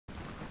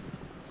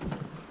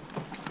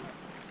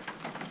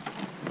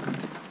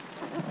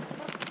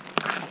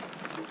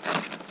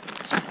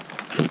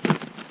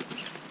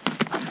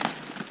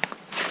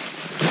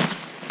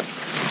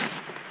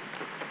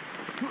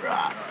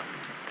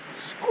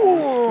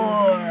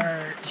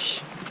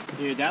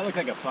that looks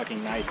like a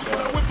fucking nice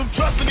girl. With them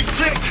trusting these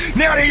chicks,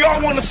 now they all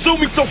wanna sue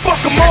me, so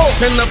fuck them all.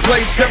 In the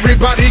place,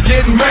 everybody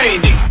getting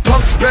mangy.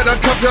 Punks better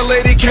cuff your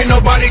lady, can't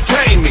nobody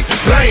tame me.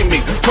 Blame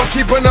me for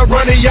keeping a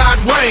running yard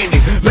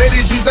rainy.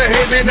 Ladies used to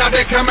hate me, now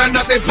they come out,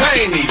 now they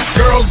paying these.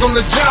 Girls on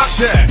the job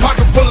check,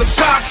 pocket full of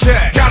sock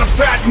check. Got a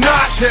fat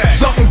notch,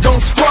 something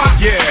don't squat.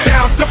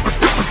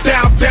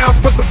 Down, down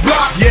for the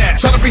block.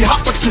 Try to be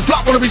hot, but you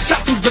flop. Wanna be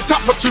shot to the top,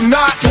 but you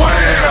not.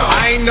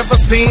 I ain't never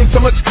seen so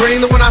much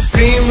green than when I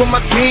seen when my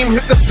team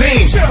hit the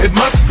scene. It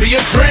must be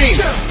a dream.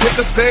 Hit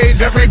the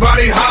stage,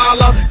 everybody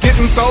holler.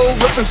 Getting thrown,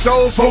 ripping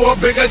shows for a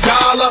bigger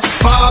dollar.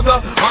 Father,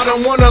 I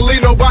don't wanna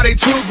leave nobody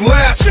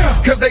toothless,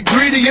 cause they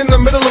greedy in the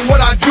middle of what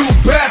I do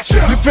best.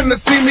 You finna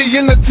see me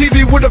in the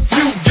TV with a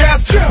few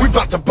guests. We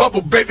bout to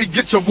bubble, baby,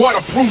 get your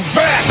waterproof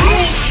vest.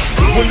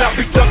 When I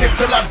be thuggin'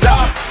 till I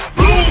die.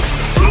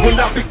 When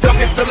I be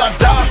thuggin' till I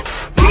die.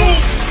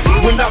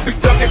 When I be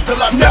thuggin' till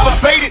I never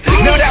faded.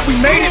 Now that we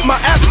made it, my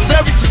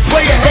adversaries just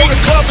play a hater.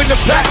 Club in the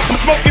back, I'm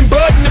smoking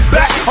bud in the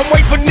back. I'm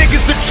waiting for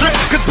niggas to trip,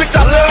 cause bitch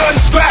I love to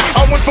scrap.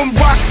 I went from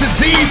rocks to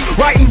Z's,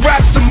 writing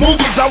raps and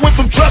movies. I went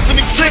from trusting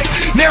these chicks,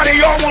 now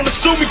they all wanna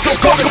sue me. So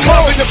fuck them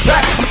all in the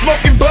back, I'm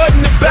smoking bud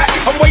in the back.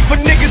 I'm waiting for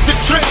niggas to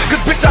trip,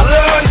 cause bitch I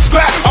love to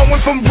scrap. I went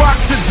from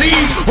rocks to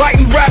Z's,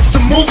 writing raps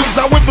and movies.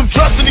 I went from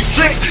trusting these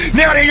chicks,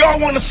 now they all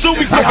wanna sue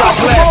me. So I got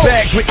black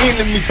bags with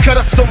enemies, cut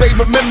up so they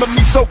remember me.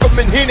 Soak them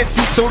in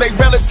Hennessy so they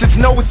relatives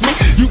know it's me.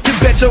 You can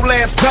bet your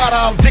last dollar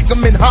I'll dick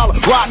them and holler.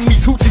 Riding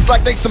these hoochies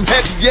like they some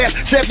heavy ass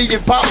Chevy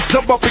Impalas.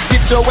 Jump up and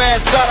get your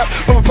ass shot up.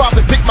 From a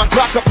profit, pick my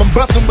Glock up. I'm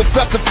bustin' with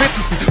such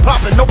efficiency.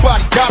 Poppin',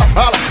 nobody got 'em,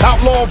 holler.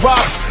 Outlaw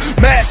robbers,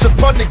 mash up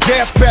on the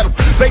gas pedal.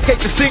 Vacate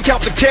the scene,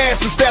 count the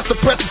cash and stash the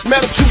precious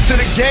metal. True to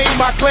the game,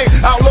 I claim.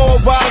 Outlaw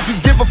riders who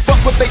give a fuck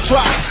what they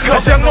try.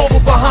 Cause young over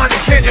behind the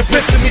canyon,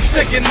 picture me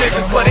sticking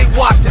niggas, but they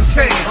watching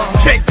change.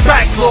 Kick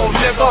back, little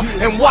nigga,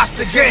 and watch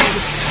the game.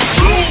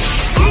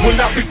 When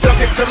I be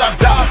thuggin' till I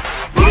die.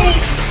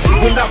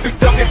 When I be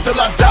thuggin' till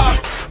I die.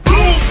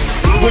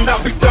 When I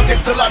be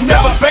thuggin' till I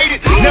never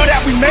faded. Now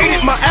that we made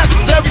it, my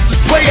adversaries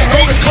just play a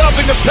hater. Club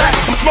in the back,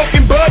 I'm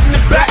smoking bud in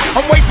the back.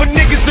 I'm waiting for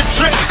niggas to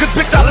trip, cause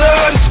bitch I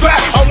love to scrap.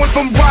 I went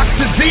from rocks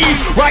to Z's,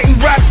 writing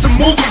raps and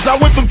movies. I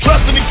went from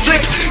trusting these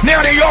chicks,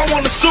 now they all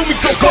wanna sue me.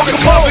 So fuck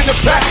them all in the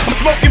back, I'm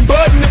smoking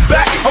bud in the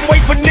back. I'm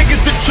waiting for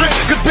niggas to trip,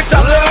 cause bitch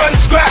I love to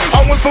scrap.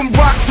 I went from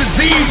rocks to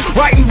Z's,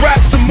 writing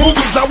raps and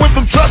movies. I went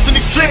from trusting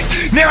these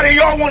chicks, now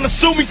they all wanna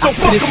sue me. So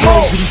fuck them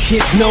all. So these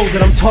kids know that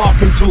I'm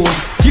talking to them.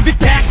 Give it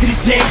back to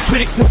these damn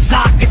critics and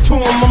sock it to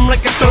them. I'm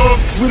like a thug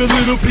with a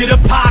little bit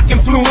of pop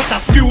influence. I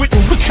spew it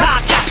with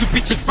cock, got you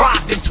bitches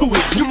rockin' to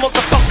it. You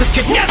motherfuckers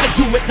can never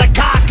do it like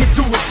I can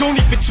do it. Don't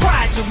even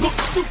try to look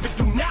stupid,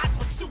 do not